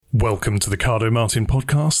Welcome to the Cardo Martin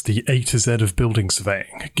podcast, the A to Z of building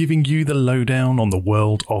surveying, giving you the lowdown on the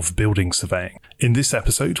world of building surveying. In this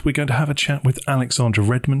episode, we're going to have a chat with Alexandra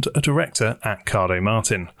Redmond, a director at Cardo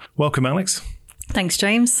Martin. Welcome, Alex. Thanks,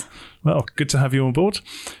 James. Well, good to have you on board.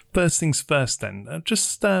 First things first then,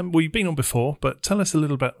 you've been on before, but tell us a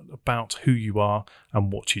little bit about who you are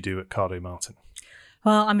and what you do at Cardo Martin.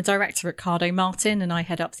 Well, I'm a director at Cardo Martin and I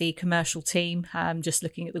head up the commercial team, just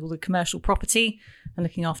looking at all the commercial property and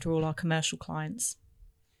looking after all our commercial clients.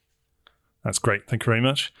 That's great. Thank you very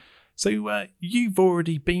much. So you've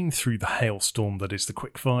already been through the hailstorm that is the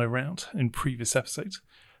quickfire round in previous episodes.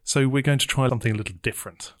 So we're going to try something a little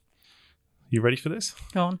different. You ready for this?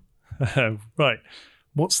 Go on. Right.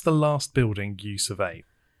 What's the last building you surveyed?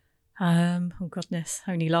 Oh, goodness.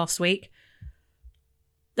 Only last week.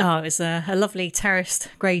 Oh, it was a lovely terraced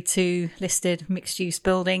Grade 2 listed mixed-use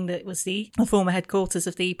building that was the former headquarters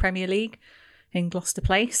of the Premier League in Gloucester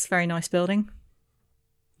Place. Very nice building.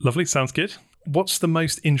 Lovely, sounds good. What's the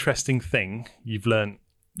most interesting thing you've learned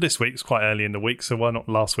this week? It's quite early in the week, so why not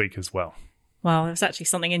last week as well? Well, it was actually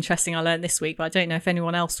something interesting I learned this week, but I don't know if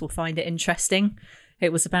anyone else will find it interesting.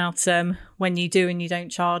 It was about when you do and you don't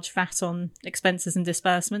charge VAT on expenses and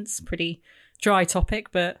disbursements. Pretty dry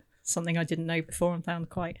topic, but something I didn't know before and found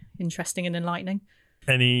quite interesting and enlightening.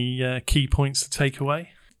 Any key points to take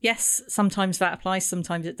away? Yes, sometimes that applies,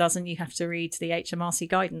 sometimes it doesn't. You have to read the HMRC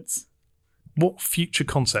guidance. What future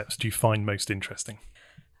concepts do you find most interesting?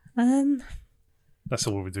 That's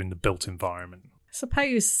all we're doing, the built environment. I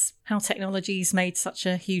suppose how technology's made such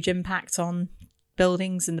a huge impact on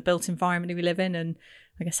buildings and the built environment we live in, and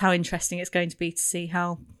I guess how interesting it's going to be to see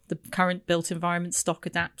how the current built environment stock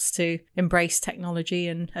adapts to embrace technology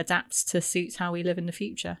and adapts to suit how we live in the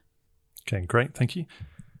future. Okay, great, thank you.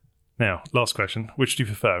 Now, last question. Which do you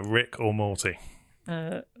prefer, Rick or Morty?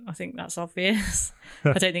 I think that's obvious.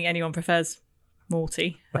 I don't think anyone prefers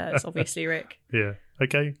Morty. It's obviously Rick. Yeah,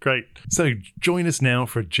 okay, great. So join us now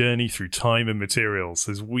for a journey through time and materials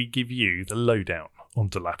as we give you the lowdown on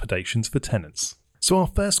dilapidations for tenants. So our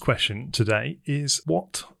first question today is,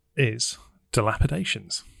 what is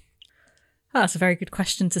dilapidations? That's a very good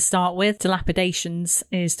question to start with. Dilapidations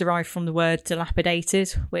is derived from the word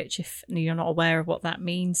dilapidated, which if you're not aware of what that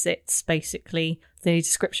means, it's basically the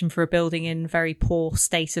description for a building in very poor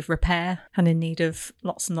state of repair and in need of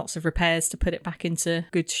lots and lots of repairs to put it back into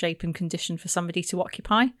good shape and condition for somebody to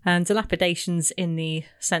occupy. And dilapidations, in the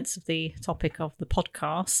sense of the topic of the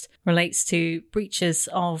podcast, relates to breaches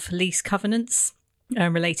of lease covenants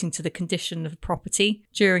relating to the condition of a property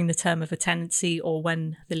during the term of a tenancy or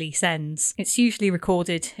when the lease ends. It's usually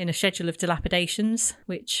recorded in a schedule of dilapidations,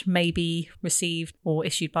 which may be received or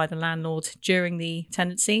issued by the landlord during the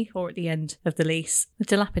tenancy or at the end of the lease. The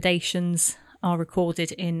dilapidations are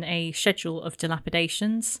recorded in a schedule of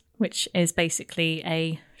dilapidations, which is basically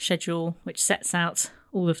a schedule which sets out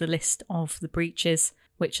all of the list of the breaches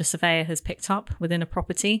which a surveyor has picked up within a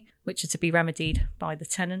property, which are to be remedied by the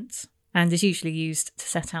tenant, and is usually used to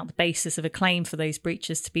set out the basis of a claim for those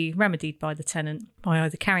breaches to be remedied by the tenant by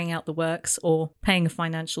either carrying out the works or paying a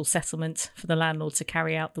financial settlement for the landlord to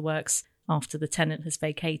carry out the works after the tenant has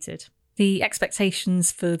vacated. The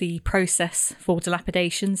expectations for the process for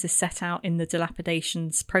dilapidations is set out in the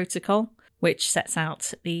Dilapidations Protocol, which sets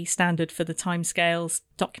out the standard for the timescales,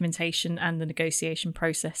 documentation and the negotiation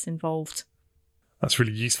process involved. That's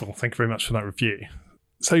really useful. Thank you very much for that review.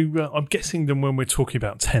 So I'm guessing then when we're talking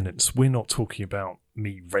about tenants, we're not talking about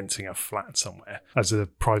me renting a flat somewhere as a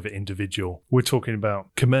private individual. We're talking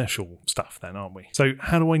about commercial stuff then, aren't we? So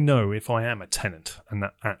how do I know if I am a tenant and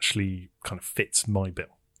that actually kind of fits my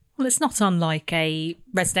bill? Well, it's not unlike a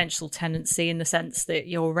residential tenancy in the sense that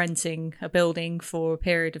you're renting a building for a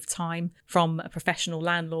period of time from a professional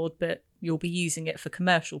landlord, but you'll be using it for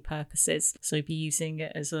commercial purposes. So you'll be using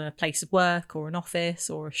it as a place of work or an office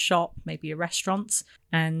or a shop, maybe a restaurant.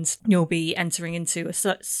 And you'll be entering into a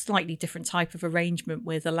slightly different type of arrangement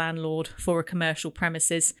with a landlord for a commercial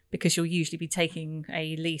premises, because you'll usually be taking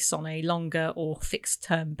a lease on a longer or fixed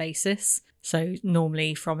term basis. So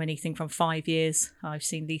normally from anything from 5 years, I've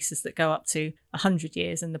seen leases that go up to 100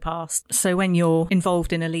 years in the past. So when you're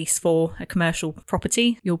involved in a lease for a commercial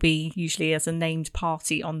property, you'll be usually as a named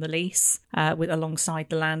party on the lease alongside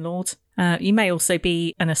the landlord. You may also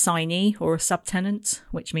be an assignee or a subtenant,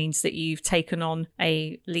 which means that you've taken on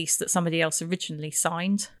a lease that somebody else originally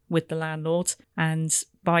signed with the landlord. And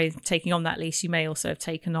by taking on that lease, you may also have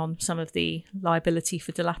taken on some of the liability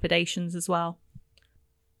for dilapidations as well.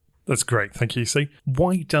 That's great, thank you. So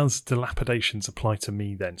why does dilapidations apply to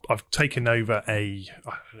me then? I've taken over a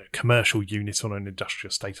commercial unit on an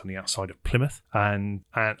industrial estate on the outside of Plymouth, and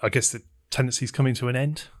I guess the tenancy's coming to an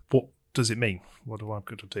end. does it mean? What do I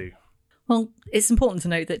got to do? Well, it's important to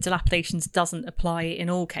note that dilapidations doesn't apply in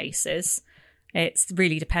all cases. It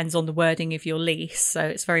really depends on the wording of your lease. So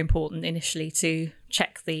it's very important initially to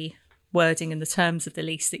check the wording and the terms of the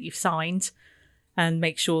lease that you've signed and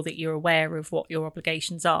make sure that you're aware of what your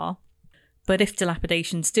obligations are. But if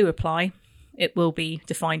dilapidations do apply, it will be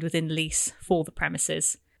defined within the lease for the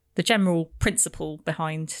premises. The general principle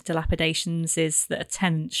behind dilapidations is that a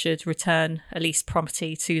tenant should return a leased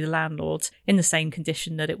property to the landlord in the same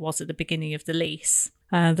condition that it was at the beginning of the lease.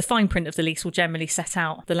 The fine print of the lease will generally set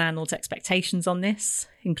out the landlord's expectations on this,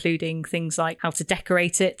 including things like how to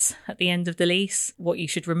decorate it at the end of the lease, what you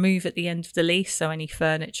should remove at the end of the lease, so any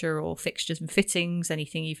furniture or fixtures and fittings,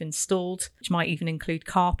 anything you've installed, which might even include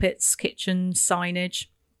carpets, kitchens, signage,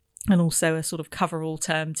 and also a sort of cover-all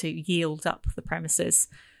term to yield up the premises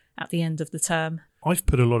at the end of the term. I've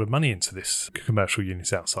put a lot of money into this commercial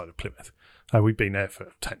unit outside of Plymouth. We've been there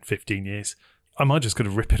for 10, 15 years. Am I just going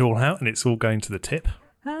to rip it all out and it's all going to the tip?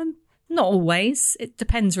 Not always. It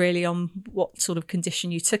depends really on what sort of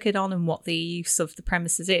condition you took it on and what the use of the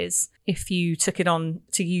premises is. If you took it on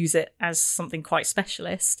to use it as something quite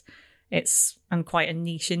specialist, and quite a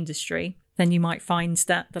niche industry, then you might find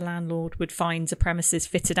that the landlord would find the premises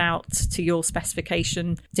fitted out to your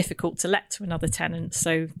specification difficult to let to another tenant.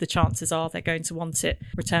 So the chances are they're going to want it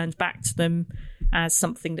returned back to them as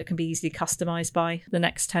something that can be easily customised by the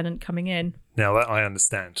next tenant coming in. Now, that I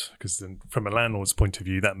understand, because from a landlord's point of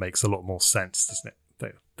view, that makes a lot more sense, doesn't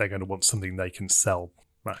it? They're going to want something they can sell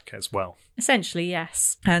back as well. Essentially,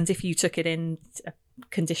 yes. And if you took it in a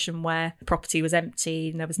condition where the property was empty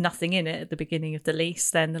and there was nothing in it at the beginning of the lease,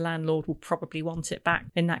 then the landlord will probably want it back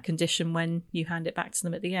in that condition when you hand it back to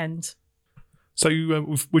them at the end. So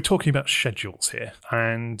we're talking about schedules here.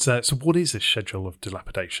 And so what is a schedule of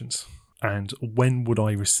dilapidations? And when would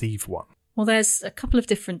I receive one? Well, there's a couple of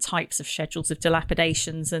different types of schedules of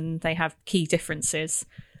dilapidations, and they have key differences.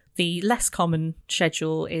 The less common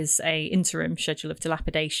schedule is an interim schedule of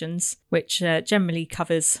dilapidations, which generally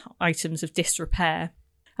covers items of disrepair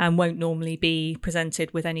and won't normally be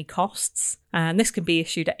presented with any costs. And this can be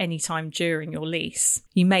issued at any time during your lease.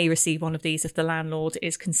 You may receive one of these if the landlord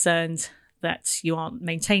is concerned that you aren't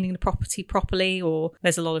maintaining the property properly, or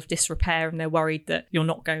there's a lot of disrepair and they're worried that you're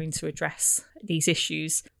not going to address these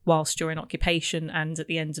issues whilst you're in occupation, and at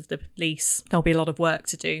the end of the lease there'll be a lot of work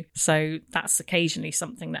to do. So that's occasionally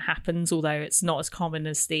something that happens, although it's not as common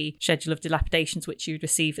as the schedule of dilapidations which you'd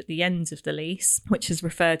receive at the end of the lease, which is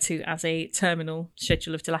referred to as a terminal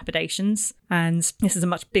schedule of dilapidations. And this is a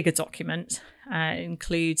much bigger document. It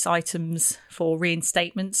includes items for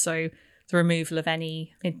reinstatement, so the removal of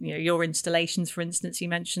any, your installations, for instance, you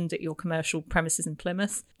mentioned at your commercial premises in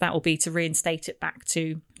Plymouth. That will be to reinstate it back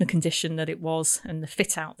to the condition that it was and the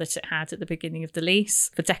fit out that it had at the beginning of the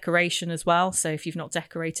lease. For decoration as well, so if you've not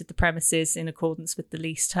decorated the premises in accordance with the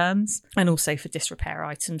lease terms, and also for disrepair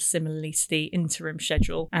items, similarly to the interim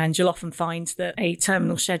schedule. And you'll often find that a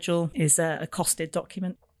terminal schedule is a costed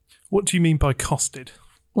document. What do you mean by costed?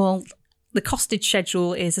 Well, the costed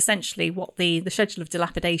schedule is essentially what the schedule of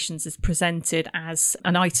dilapidations is presented as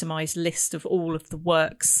an itemised list of all of the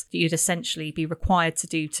works that you'd essentially be required to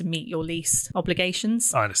do to meet your lease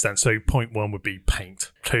obligations. I understand. So point 1 would be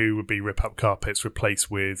paint. 2 would be rip up carpets, replace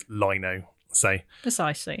with lino, say.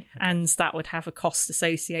 Precisely. And that would have a cost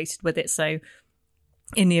associated with it. So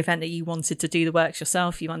in the event that you wanted to do the works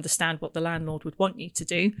yourself, you understand what the landlord would want you to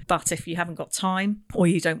do. But if you haven't got time or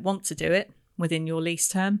you don't want to do it within your lease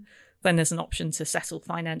term, then there's an option to settle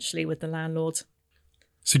financially with the landlord.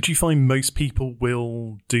 So do you find most people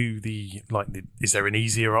will do is there an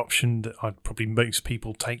easier option that probably most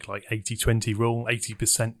people take, like 80-20 rule,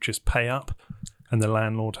 80% just pay up and the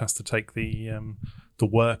landlord has to take the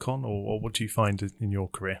work on, or what do you find in your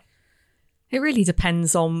career? It really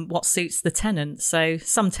depends on what suits the tenant. So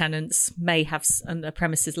some tenants may have a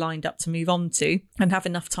premises lined up to move on to and have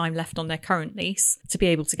enough time left on their current lease to be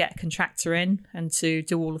able to get a contractor in and to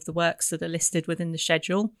do all of the works that are listed within the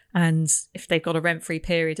schedule. And if they've got a rent-free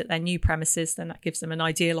period at their new premises, then that gives them an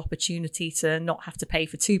ideal opportunity to not have to pay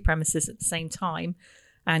for 2 premises at the same time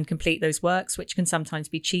and complete those works, which can sometimes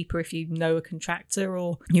be cheaper if you know a contractor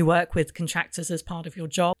or you work with contractors as part of your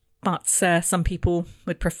job. But some people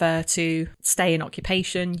would prefer to stay in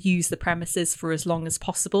occupation, use the premises for as long as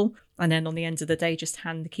possible, and then on the end of the day just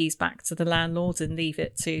hand the keys back to the landlord and leave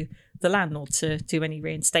it to the landlord to do any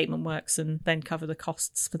reinstatement works and then cover the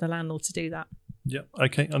costs for the landlord to do that. Yeah,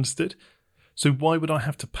 okay, understood. So why would I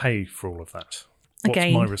have to pay for all of that?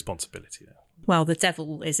 What's my responsibility there? Well, the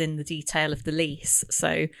devil is in the detail of the lease.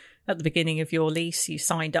 So at the beginning of your lease, you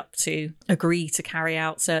signed up to agree to carry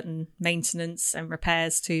out certain maintenance and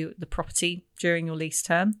repairs to the property during your lease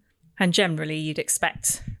term. And generally, you'd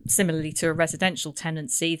expect, similarly to a residential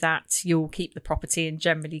tenancy, that you'll keep the property in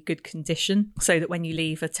generally good condition so that when you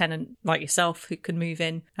leave, a tenant like yourself who can move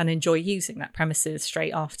in and enjoy using that premises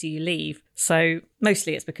straight after you leave. So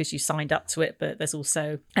mostly it's because you signed up to it, but there's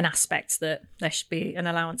also an aspect that there should be an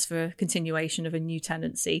allowance for a continuation of a new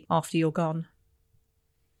tenancy after you're gone.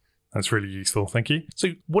 That's really useful, thank you.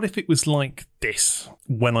 So what if it was like this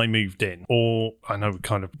when I moved in? Or, I know we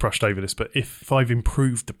kind of brushed over this, but if I've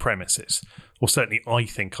improved the premises, or certainly I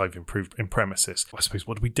think I've improved in premises, I suppose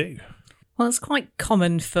what do we do? Well, it's quite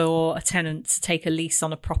common for a tenant to take a lease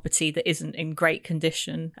on a property that isn't in great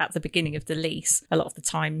condition at the beginning of the lease. A lot of the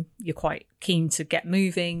time, you're quite keen to get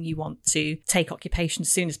moving. You want to take occupation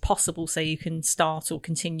as soon as possible so you can start or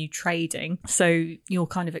continue trading. So you'll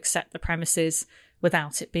kind of accept the premises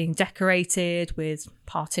without it being decorated, with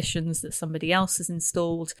partitions that somebody else has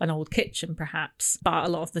installed, an old kitchen perhaps. But a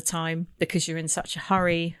lot of the time, because you're in such a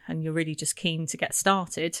hurry and you're really just keen to get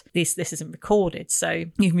started, this isn't recorded. So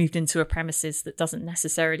you've moved into a premises that doesn't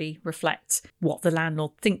necessarily reflect what the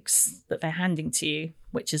landlord thinks that they're handing to you,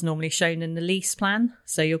 which is normally shown in the lease plan.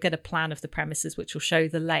 So you'll get a plan of the premises which will show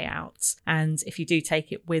the layouts. And if you do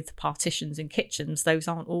take it with partitions and kitchens, those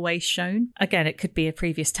aren't always shown. Again, it could be a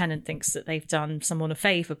previous tenant thinks that they've done someone a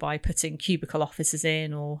favour by putting cubicle offices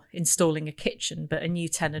in or installing a kitchen, but a new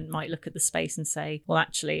tenant might look at the space and say, well,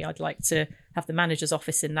 actually, I'd like to have the manager's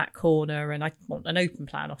office in that corner and I want an open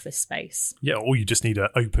plan office space. Yeah, or you just need an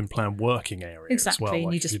open plan working area exactly, as well, like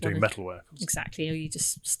and you if just you're doing metalwork. Exactly, or you're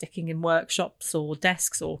just sticking in workshops or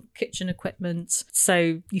desks or kitchen equipment.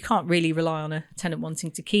 So you can't really rely on a tenant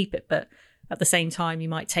wanting to keep it, but at the same time, you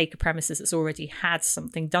might take a premises that's already had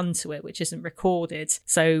something done to it, which isn't recorded.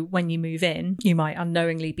 So when you move in, you might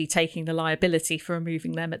unknowingly be taking the liability for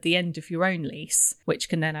removing them at the end of your own lease, which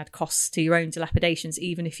can then add costs to your own dilapidations,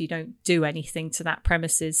 even if you don't do anything to that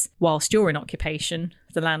premises whilst you're in occupation.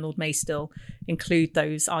 The landlord may still include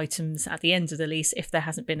those items at the end of the lease if there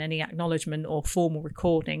hasn't been any acknowledgement or formal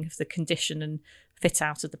recording of the condition and fit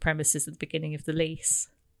out of the premises at the beginning of the lease.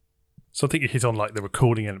 So I think you hit on like the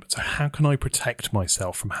recording element. So how can I protect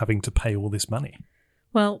myself from having to pay all this money?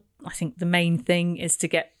 Well, I think the main thing is to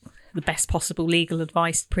get the best possible legal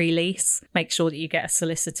advice pre-lease. Make sure that you get a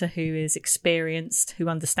solicitor who is experienced, who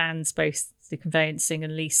understands both the conveyancing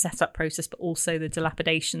and lease setup process, but also the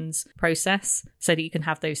dilapidations process, so that you can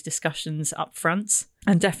have those discussions up front.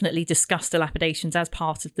 And definitely discuss dilapidations as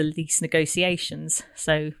part of the lease negotiations.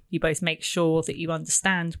 So you both make sure that you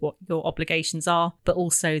understand what your obligations are, but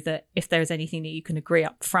also that if there is anything that you can agree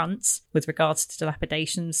up front with regards to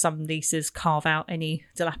dilapidations, some leases carve out any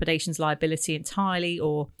dilapidations liability entirely,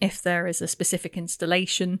 or if there is a specific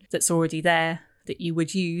installation that's already there that you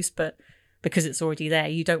would use, but because it's already there,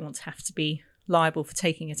 you don't want to have to be liable for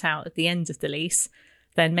taking it out at the end of the lease,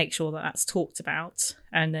 then make sure that that's talked about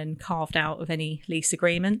and then carved out of any lease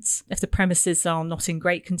agreements. If the premises are not in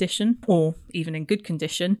great condition or even in good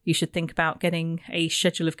condition, you should think about getting a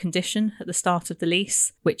schedule of condition at the start of the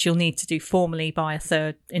lease, which you'll need to do formally by a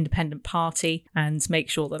third independent party, and make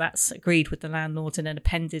sure that that's agreed with the landlord and then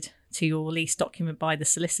appended to your lease document by the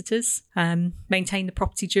solicitors. Maintain the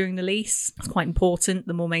property during the lease. It's quite important.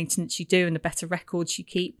 The more maintenance you do and the better records you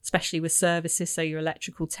keep, especially with services, so your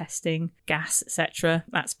electrical testing, gas, etc.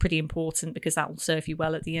 That's pretty important because that will serve you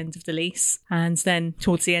well at the end of the lease. And then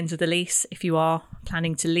towards the end of the lease, if you are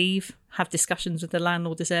planning to leave, have discussions with the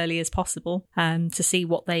landlord as early as possible to see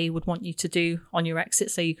what they would want you to do on your exit,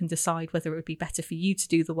 so you can decide whether it would be better for you to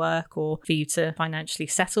do the work or for you to financially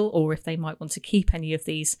settle, or if they might want to keep any of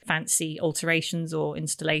these fancy alterations or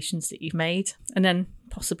installations that you've made. And then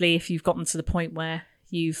possibly if you've gotten to the point where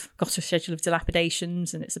you've got a schedule of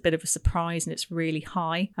dilapidations and it's a bit of a surprise and it's really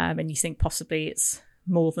high, and you think possibly it's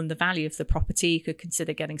more than the value of the property, you could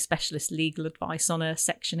consider getting specialist legal advice on a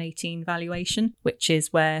Section 18 valuation, which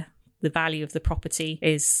is where the value of the property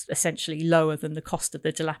is essentially lower than the cost of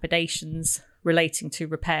the dilapidations relating to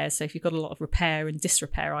repairs. So if you've got a lot of repair and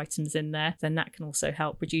disrepair items in there, then that can also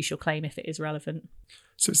help reduce your claim if it is relevant.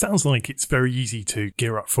 So it sounds like it's very easy to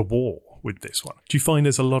gear up for war with this one. Do you find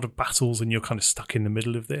there's a lot of battles and you're kind of stuck in the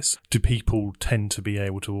middle of this? Do people tend to be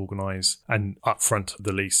able to organise and upfront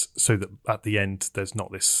the lease so that at the end there's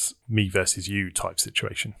not this me versus you type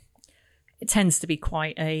situation? It tends to be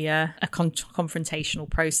quite a confrontational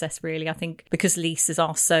process, really. I think because leases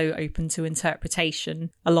are so open to interpretation,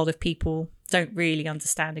 a lot of people don't really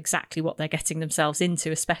understand exactly what they're getting themselves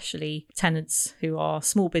into, especially tenants who are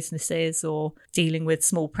small businesses or dealing with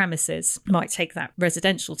small premises might take that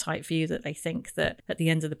residential type view that they think that at the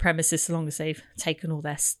end of the premises, so long as they've taken all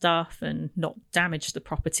their stuff and not damaged the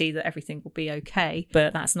property, that everything will be okay.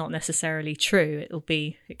 But that's not necessarily true.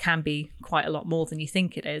 It can be quite a lot more than you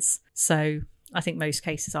think it is. So I think most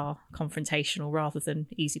cases are confrontational rather than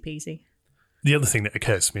easy peasy. The other thing that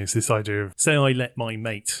occurs to me is this idea of, say I let my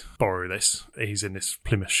mate borrow this. He's in this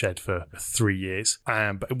Plymouth shed for 3 years,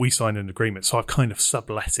 but we signed an agreement, so I've kind of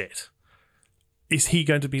sublet it. Is he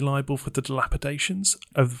going to be liable for the dilapidations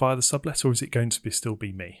via the sublet, or is it going to still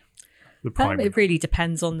be me? It really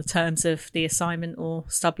depends on the terms of the assignment or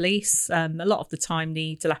sublease. A lot of the time,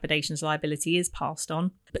 the dilapidations liability is passed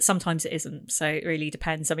on, but sometimes it isn't. So it really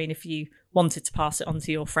depends. I mean, if you wanted to pass it on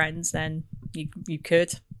to your friends, then you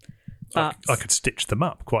could. But I could stitch them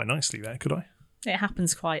up quite nicely there, could I? It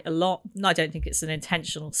happens quite a lot. I don't think it's an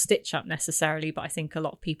intentional stitch up necessarily, but I think a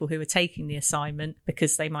lot of people who are taking the assignment,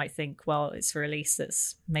 because they might think, well, it's for a lease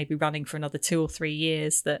that's maybe running for another 2 or 3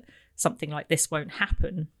 years, that something like this won't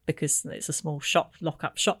happen because it's a small shop,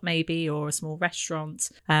 lock-up shop maybe, or a small restaurant,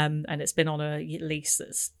 and it's been on a lease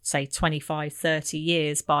that's, say, 25, 30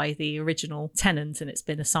 years by the original tenant, and it's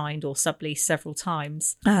been assigned or subleased several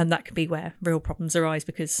times. And that can be where real problems arise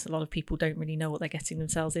because a lot of people don't really know what they're getting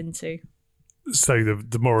themselves into. So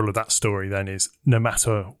the moral of that story then is, no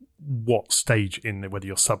matter what stage in whether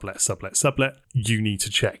you're sublet, you need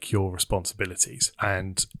to check your responsibilities.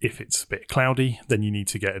 And if it's a bit cloudy, then you need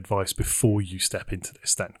to get advice before you step into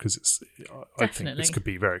this then, because I think this could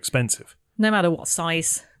be very expensive. No matter what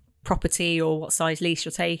size property or what size lease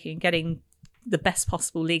you're taking, getting the best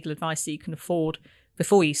possible legal advice that you can afford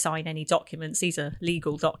before you sign any documents, these are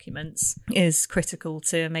legal documents, is critical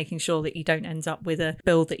to making sure that you don't end up with a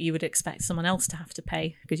bill that you would expect someone else to have to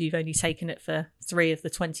pay because you've only taken it for 3 of the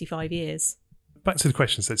 25 years. Back to the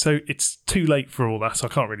question, so it's too late for all that, I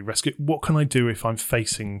can't really rescue it. What can I do if I'm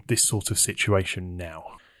facing this sort of situation now?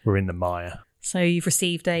 We're in the mire. So you've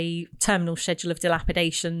received a terminal schedule of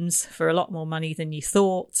dilapidations for a lot more money than you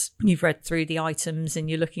thought. You've read through the items and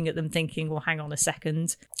you're looking at them thinking, well, hang on a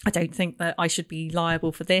second, I don't think that I should be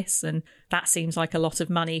liable for this. And that seems like a lot of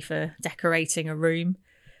money for decorating a room.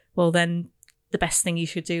 Well, then the best thing you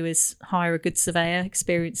should do is hire a good surveyor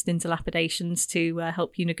experienced in dilapidations to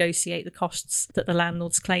help you negotiate the costs that the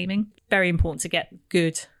landlord's claiming. Very important to get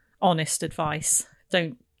good, honest advice.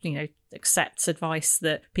 Don't, accept advice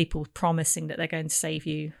that people promising that they're going to save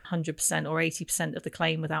you 100% or 80% of the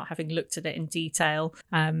claim without having looked at it in detail.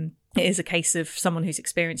 It is a case of someone who's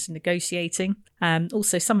experienced in negotiating.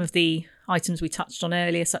 Also, some of the items we touched on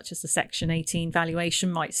earlier, such as the Section 18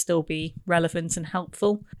 valuation, might still be relevant and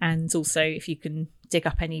helpful. And also, if you can dig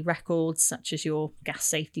up any records, such as your gas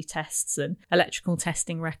safety tests and electrical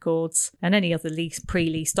testing records, and any other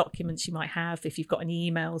pre-lease documents you might have, if you've got any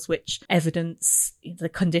emails which evidence the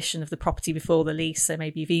condition of the property before the lease. So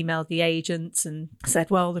maybe you've emailed the agent and said,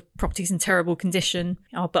 well, the property's in terrible condition,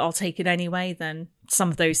 but I'll take it anyway, then some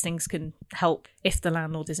of those things can help if the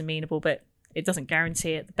landlord is amenable, but it doesn't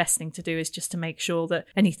guarantee it. The best thing to do is just to make sure that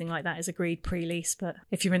anything like that is agreed pre-lease. But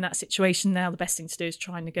if you're in that situation now, the best thing to do is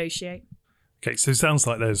try and negotiate. Okay, so it sounds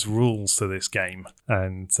like there's rules to this game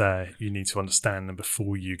and you need to understand them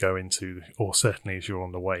before you go into, or certainly as you're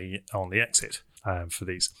on the exit for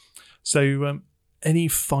these. So any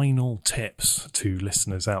final tips to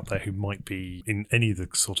listeners out there who might be in any of the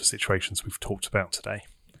sort of situations we've talked about today?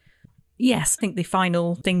 Yes, I think the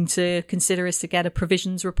final thing to consider is to get a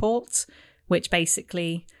provisions report, which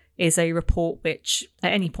basically is a report which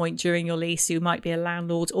at any point during your lease you might be a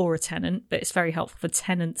landlord or a tenant, but it's very helpful for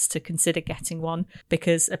tenants to consider getting one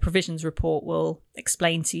because a provisions report will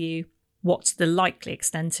explain to you what the likely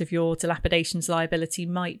extent of your dilapidations liability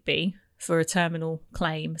might be for a terminal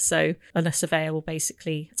claim. So a surveyor will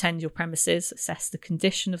basically attend your premises, assess the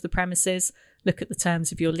condition of the premises, look at the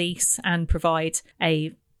terms of your lease and provide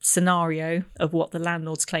a scenario of what the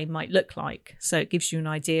landlord's claim might look like. So it gives you an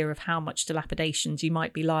idea of how much dilapidations you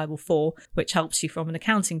might be liable for, which helps you from an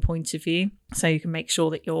accounting point of view. So you can make sure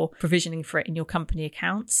that you're provisioning for it in your company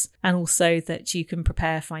accounts, and also that you can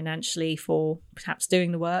prepare financially for perhaps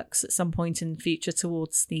doing the works at some point in the future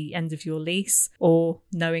towards the end of your lease, or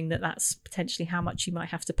knowing that that's potentially how much you might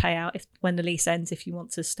have to pay out when the lease ends if you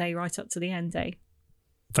want to stay right up to the end day.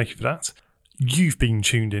 Thank you for that. You've been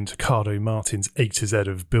tuned into Cardo Martin's A to Z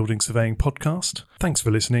of Building Surveying podcast. Thanks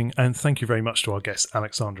for listening, and thank you very much to our guest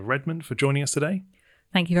Alexandra Redmond for joining us today.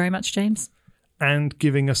 Thank you very much, James. And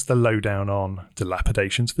giving us the lowdown on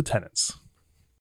dilapidations for tenants.